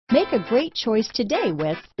Make a great choice today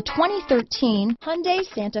with the 2013 Hyundai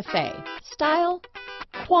Santa Fe. Style,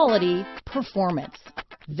 quality, performance,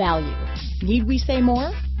 value. Need we say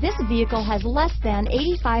more? This vehicle has less than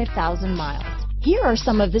 85,000 miles. Here are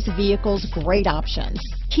some of this vehicle's great options: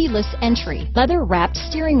 keyless entry, leather-wrapped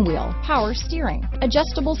steering wheel, power steering,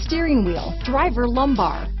 adjustable steering wheel, driver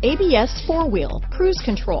lumbar, ABS 4-wheel, cruise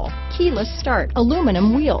control, keyless start,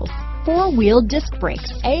 aluminum wheels, 4-wheel disc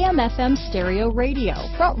brakes, AM/FM stereo radio,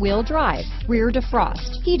 front-wheel drive, rear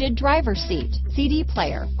defrost, heated driver seat, CD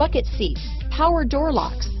player, bucket seats, power door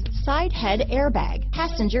locks, side head airbag,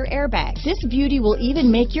 passenger airbag. This beauty will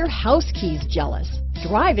even make your house keys jealous.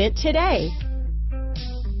 Drive it today.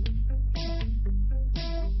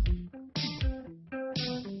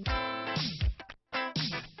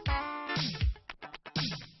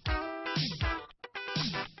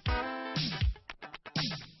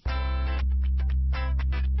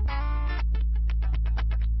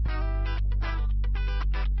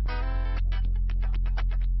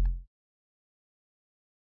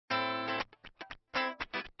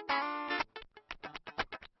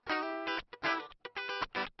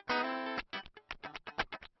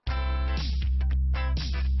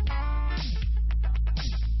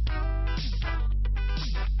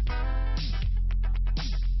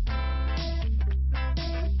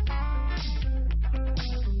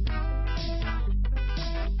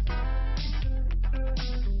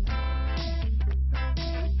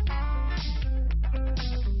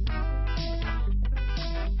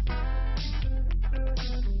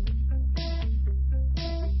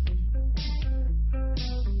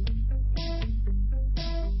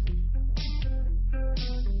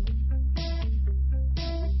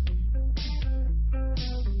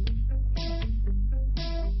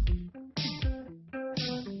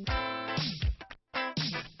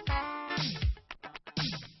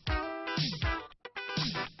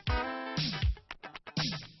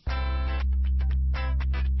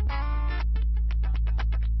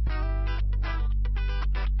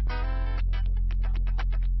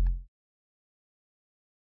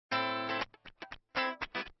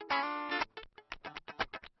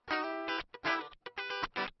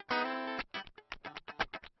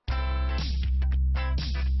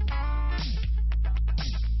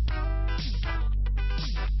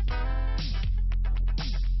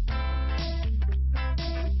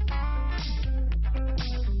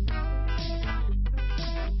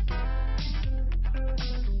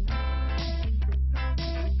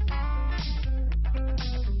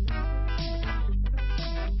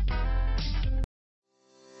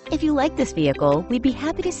 If you like this vehicle, we'd be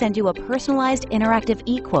happy to send you a personalized interactive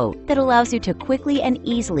e-quote that allows you to quickly and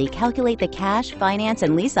easily calculate the cash, finance,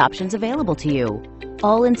 and lease options available to you.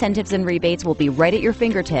 All incentives and rebates will be right at your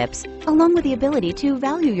fingertips, along with the ability to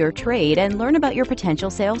value your trade and learn about your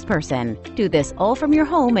potential salesperson. Do this all from your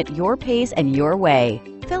home at your pace and your way.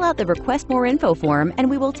 Fill out the Request More Info form and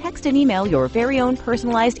we will text and email your very own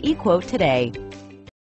personalized e-quote today.